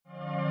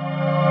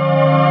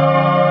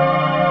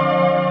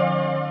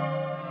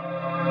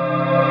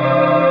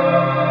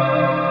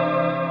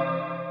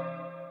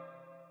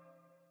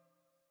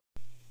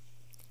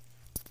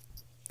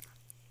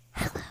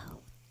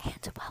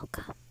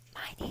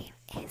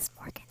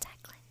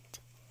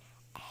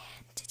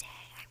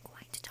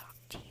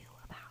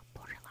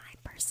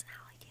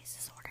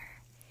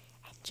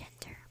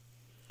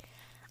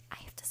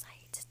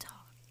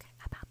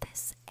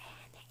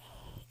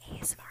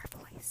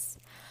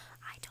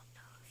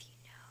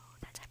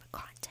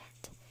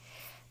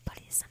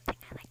is something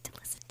I like to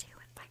listen to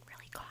and find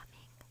really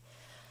calming,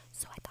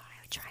 so I thought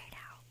I would try it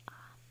out.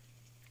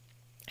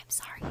 I'm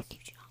sorry if you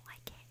do not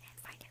like it and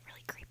find it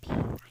really creepy.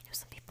 I know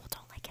some people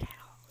don't like it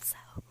at all, so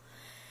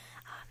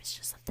it's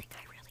just something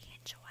I really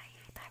enjoy.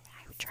 I thought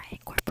I would try to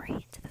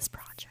incorporate into this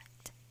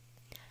project.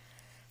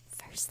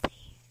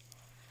 Firstly,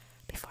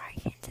 before I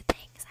get into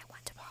things, I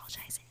want to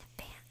apologize in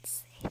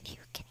advance if you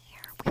can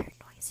hear weird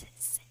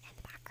noises in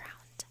the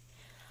background.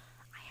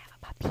 I have a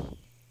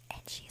puppy,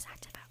 and she's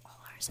active at all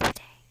hours of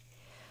the day,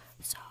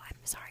 so I'm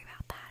sorry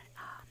about that.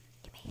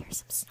 You may hear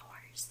some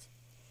snores.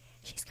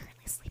 She's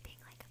currently sleeping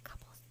like a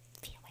couple of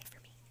feet away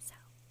from me, so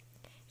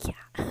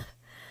yeah.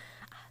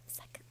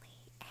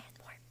 Secondly, and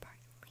more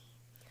importantly,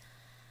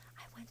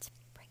 I want to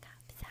bring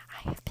up that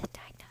I have been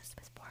diagnosed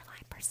with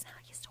borderline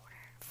personality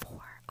disorder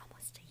for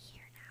almost a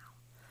year now.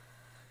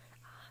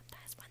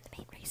 That is one of the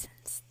main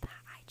reasons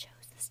that I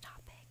chose this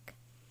topic.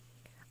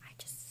 I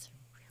just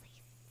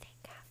really think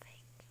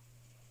having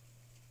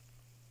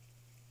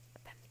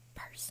been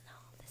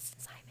personal, this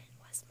assignment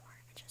was more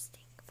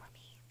interesting for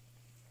me.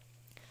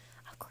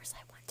 Of course,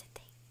 I want to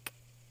think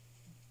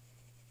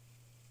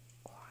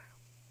or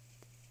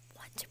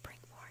want to bring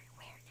more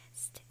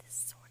awareness to this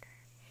disorder.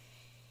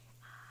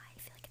 I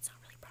feel like it's not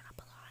really brought up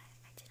a lot.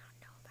 I did not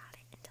know about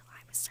it until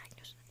I was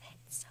diagnosed with it,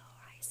 so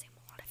I assume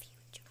a lot of you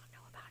do not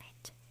know about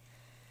it.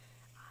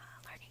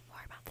 Learning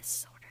more about this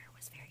disorder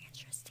was very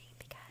interesting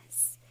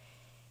because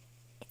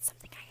it's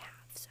something I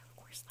have, so of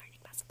course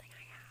learning about something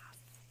I have,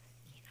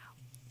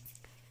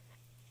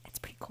 it's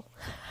pretty cool.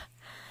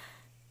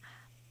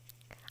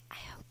 I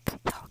hope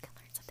y'all can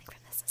learn something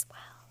from this as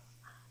well,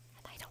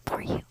 and I don't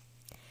bore you.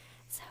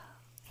 So,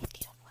 if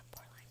you don't know what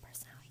borderline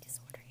personality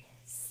disorder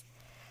is,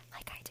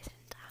 like I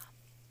didn't,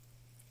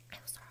 I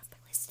will start off by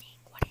listing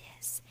what it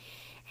is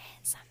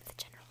and some of the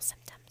general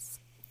symptoms.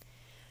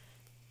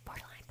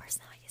 Borderline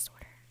personality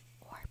disorder,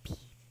 or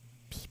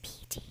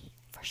BPD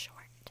for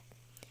short,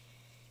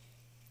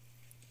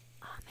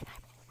 and I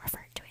will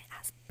refer to it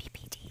as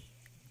BPD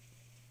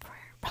for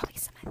probably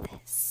some of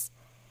this,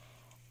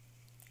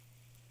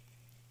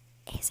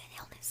 is an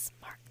illness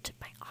marked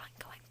by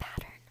ongoing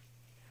pattern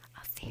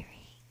of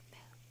varying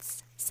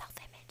moods,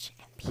 self-image,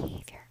 and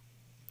behavior.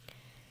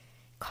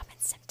 Common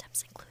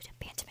symptoms include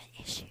abandonment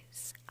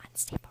issues,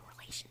 unstable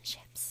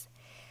relationships,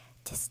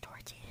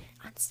 distorted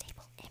and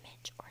unstable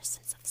image or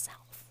sense of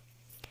self.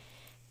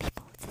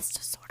 People with this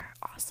disorder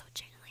also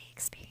generally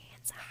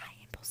experience a high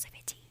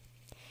impulsivity,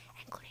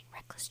 including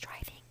reckless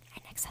driving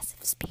and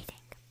excessive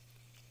speeding.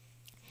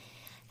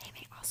 They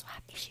may also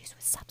have issues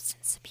with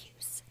substance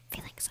abuse,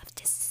 feelings of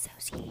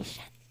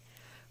dissociation,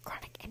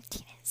 chronic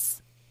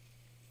emptiness,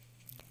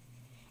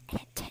 and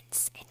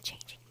intense and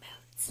changing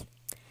moods.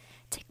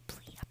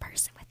 Typically, a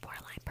person with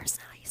borderline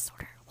personality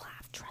disorder will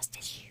have trust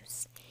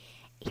issues,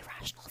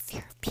 irrational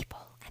fear of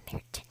people and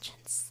their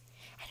intentions,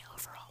 and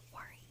overall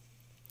worry.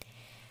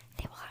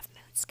 They will have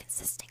moods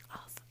consisting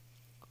of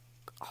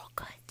all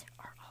good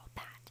or all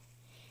bad.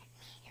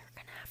 Meaning you're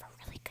gonna have a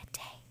really good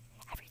day,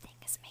 everything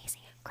is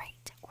amazing and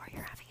great, or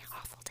you're having an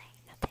awful day,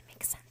 nothing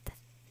makes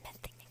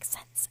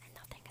sense, and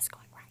nothing is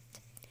going right.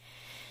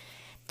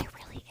 There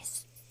really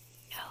is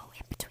no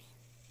in between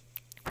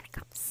when it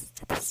comes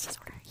to this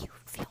disorder. You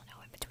feel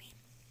no in between.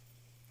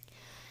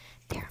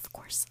 There are, of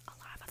course, a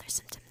lot of other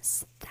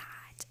symptoms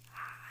that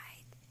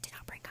I did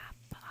not bring up.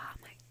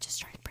 I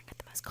just tried to bring up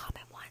the most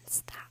common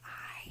ones that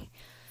I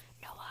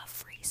know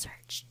of,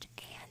 researched,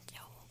 and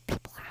know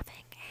people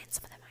having, and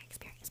some of them I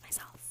experienced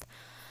myself.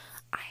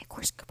 I, of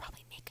course, could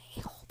probably make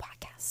a whole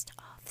podcast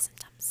of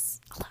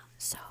symptoms alone,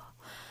 so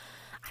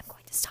I'm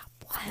going to stop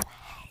while I'm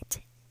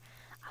ahead.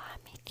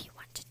 If you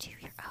want to do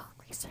your own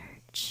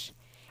research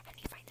and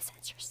you find this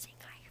interesting,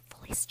 I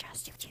fully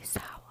suggest you do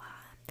so.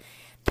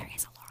 There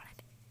is a lot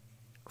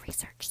of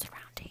research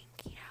surrounding,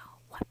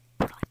 what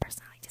borderline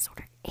personality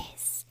disorder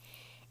is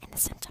and the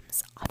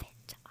symptoms of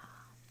it.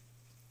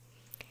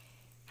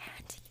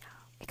 And,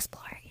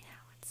 explore it,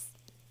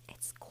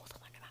 it's cool to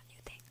learn about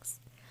new things.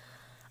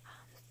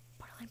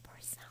 Borderline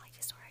personality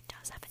disorder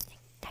does have a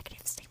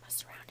negative stigma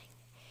surrounding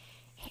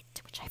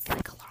it, which I feel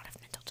like a lot of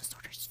mental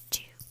disorders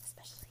do,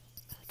 especially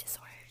mood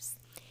disorders.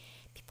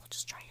 People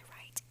just try to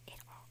write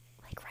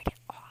it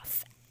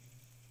off,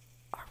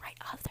 or write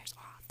others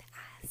off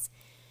as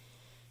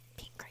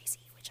being crazy,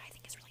 which I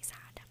think is really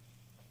sad.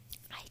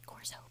 I, of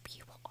course, hope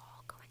you will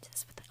all go into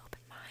this with an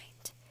open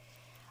mind,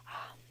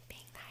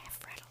 being that I have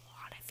read a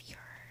lot of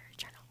your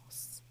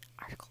journals,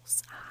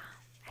 articles,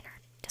 and our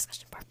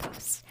discussion board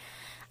posts.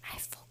 I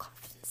have full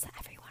confidence that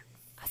every one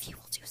of you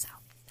will do so.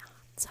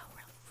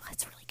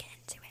 Let's really get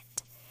into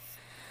it.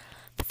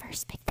 The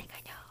first big thing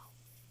I know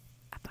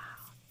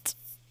about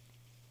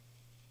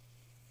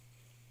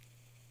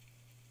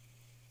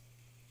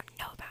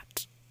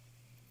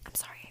I'm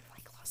sorry,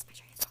 I lost my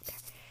train of thought there.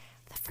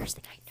 The first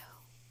thing I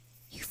know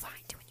you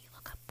find when you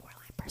look up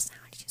borderline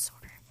personality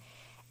disorder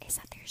is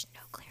that there's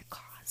no clear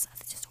cause of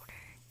the disorder.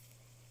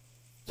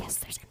 Yes,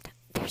 there's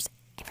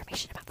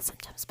information about the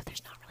symptoms, but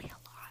there's not really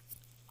a lot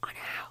on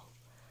how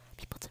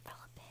people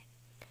develop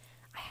it.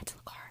 I had to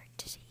look hard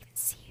to even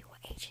see what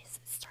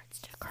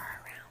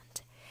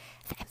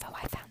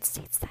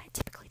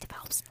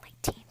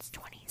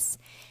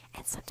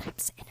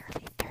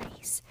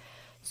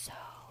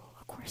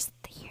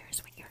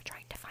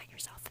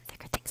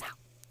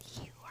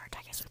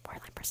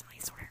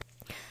personality disorder.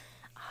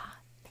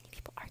 Many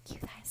people argue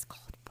that it's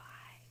caused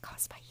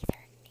by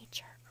either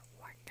nature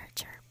or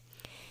nurture.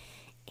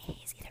 It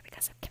is either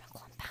because of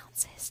chemical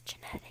imbalances,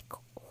 genetic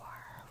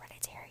or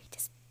hereditary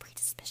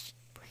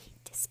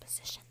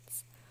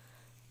predispositions.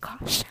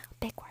 Gosh,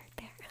 big word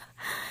there.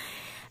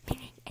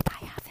 Meaning, if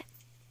I have it,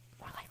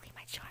 more likely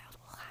my child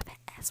will have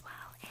it as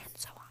well, and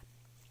so on.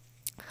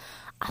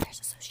 Others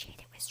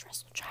associate it with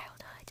stressful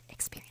childhood,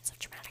 experience of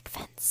traumatic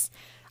events,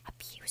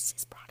 abuse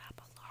is brought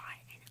up a lot,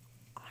 and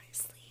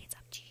honestly, it's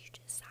up to you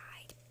to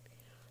decide,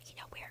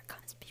 where it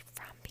comes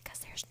from, because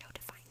there's no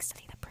defining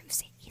study that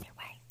proves it either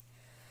way.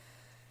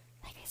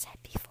 Like I said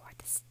before,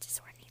 this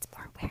disorder needs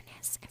more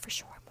awareness, and for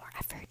sure, more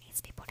effort needs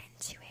to be put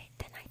into it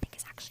than I think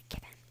is actually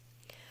given.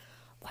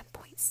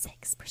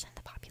 1.6% of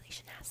the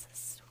population has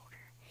this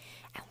disorder,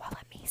 and while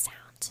it may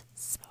sound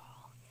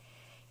small,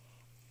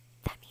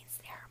 that means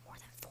there are more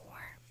than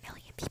 4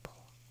 million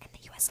people in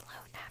the US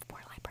alone that have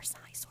borderline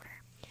personality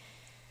disorder.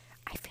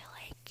 I feel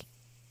like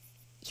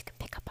you can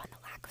pick up on the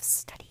lack of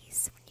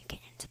studies when you get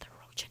into the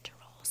gender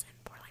roles in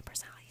borderline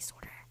personality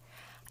disorder,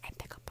 and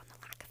pick up on the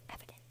lack of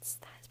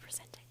evidence that is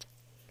presented.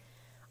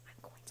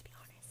 I'm going to be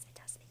honest, it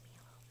does make me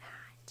a little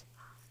mad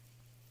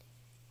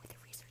with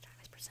the research I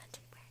was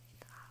presented with.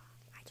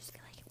 I just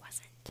feel like it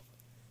wasn't,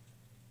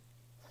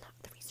 well, not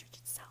the research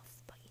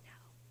itself, but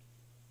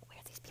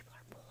where these people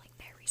are pulling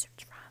their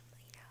research from,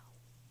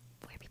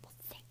 where people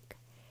think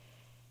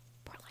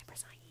borderline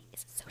personality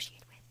is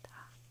associated with.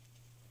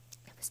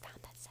 It was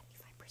found that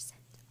 75%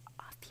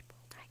 of people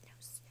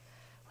diagnosed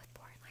with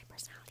borderline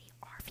personality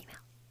are female.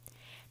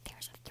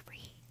 There's a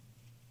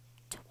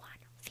 3-to-1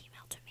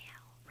 female to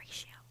male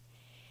ratio.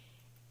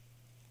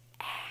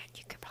 And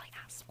you can probably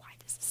ask, why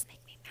does this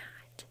make me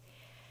mad?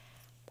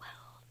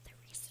 Well, the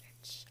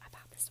research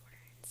about disorder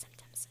and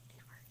symptoms in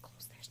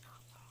articles, there's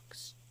not a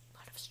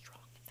lot of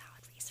strong and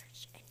valid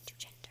research into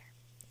gender.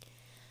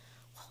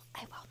 Well,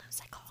 a well-known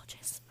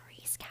psychologist,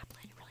 Maurice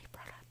Kaplan, really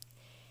brought up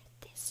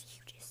this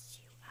huge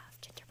issue of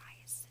gender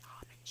bias,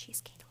 and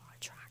she's gained a lot of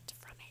traction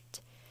from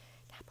it.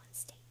 Kaplan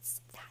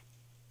states that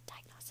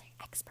diagnostic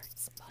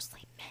experts,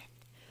 mostly men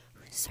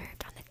who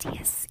served on the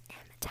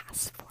DSM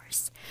task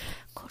force,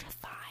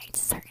 codified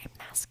certain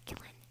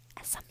masculine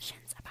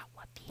assumptions about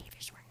what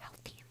behaviors were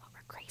healthy and what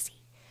were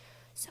crazy.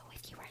 So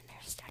if you were in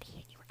their study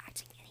and you were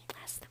acting any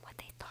less than what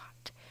they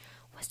thought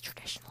was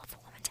traditional of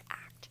a woman to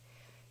act,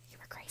 you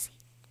were crazy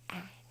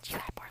and you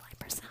had borderline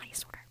personality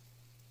disorder.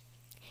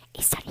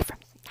 A study from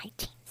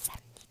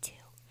 1972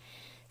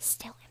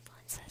 still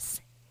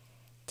influences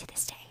to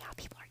this day how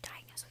people are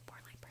diagnosed with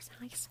borderline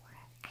personality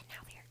disorder and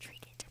how they are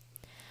treated.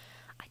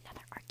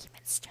 Another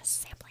argument is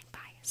just sampling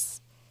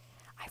bias.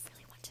 I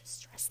really want to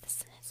stress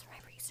this in my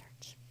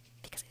research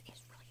because it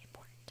is really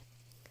important.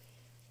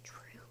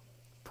 True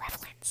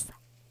prevalence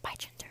by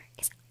gender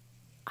is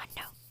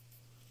unknown,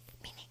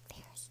 meaning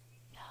there's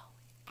no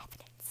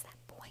evidence that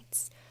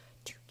points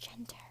to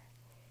gender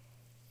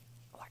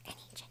or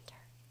any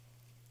gender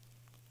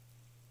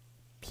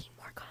being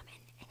more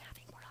common in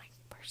having borderline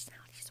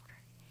personality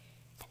disorder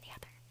than the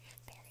other.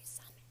 There is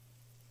some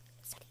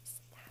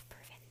studies that have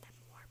proven that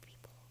more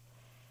people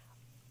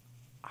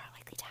are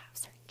likely to have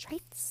certain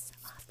traits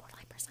of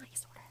borderline personality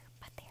disorder,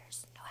 but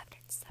there's no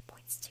evidence that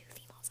points to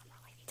females are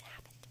more likely to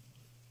have it.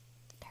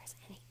 There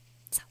isn't any.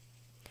 So,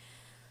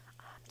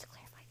 to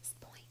clarify this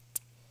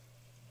point,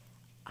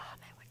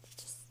 I wanted to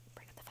just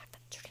bring up the fact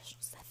that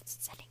traditional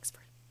settings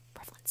for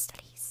prevalence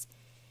studies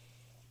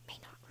may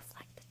not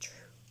reflect the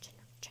true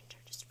gender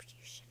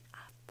distribution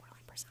of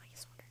borderline personality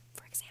disorder.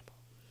 For example,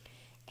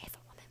 if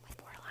a woman with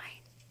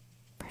borderline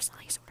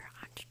personality disorder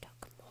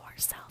undertook more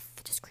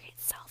discreet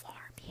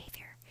self-harm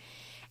behavior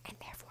and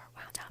therefore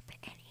wound up in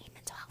a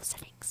mental health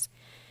settings,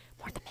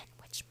 more than men,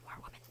 which more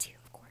women too,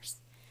 of course,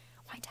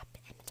 wind up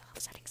in mental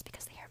health settings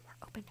because they are more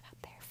open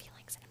about their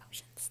feelings and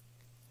emotions.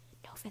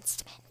 No offense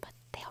to men, but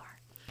they are.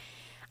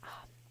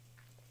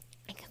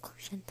 In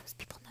conclusion, those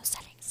people in those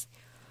settings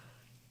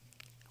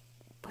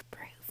would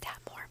prove that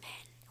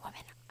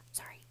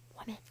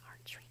women are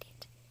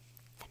treated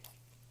than men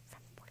from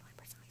borderline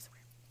personality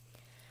disorder.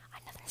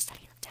 Another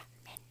study looked at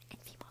men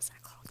and females in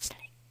a college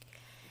setting.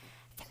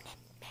 Feminine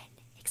men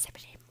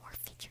exhibited more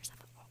features of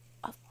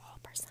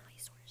all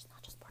personality disorders, not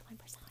just borderline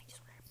personality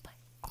disorder, but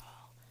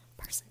all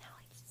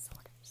personality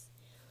disorders.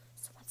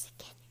 So once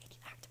again, if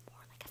you act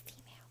more like a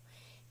female,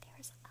 there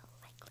is a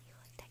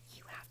likelihood that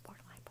you have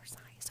borderline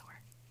personality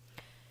disorder.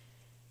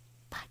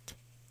 But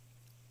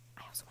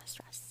I also want to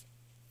stress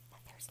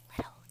that there's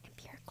little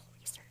empirical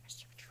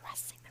research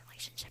addressing the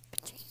relationship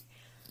between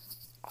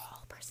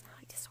all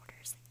personality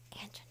disorders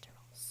and gender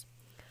roles.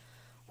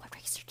 What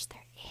research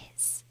there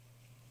is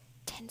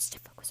tends to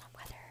focus on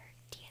whether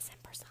DSM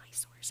personality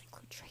disorders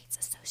include traits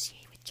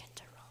associated with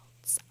gender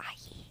roles,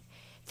 i.e.,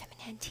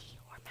 femininity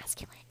or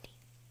masculinity.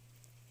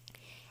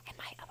 In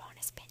my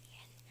honest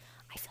opinion,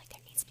 I feel like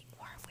there needs to be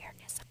more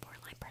awareness of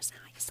borderline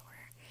personality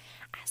disorder,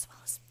 as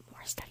well as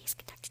more studies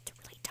conducted to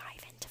really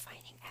dive into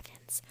finding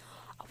evidence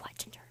of what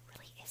gender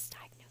really is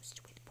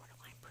diagnosed with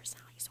borderline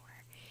personality disorder.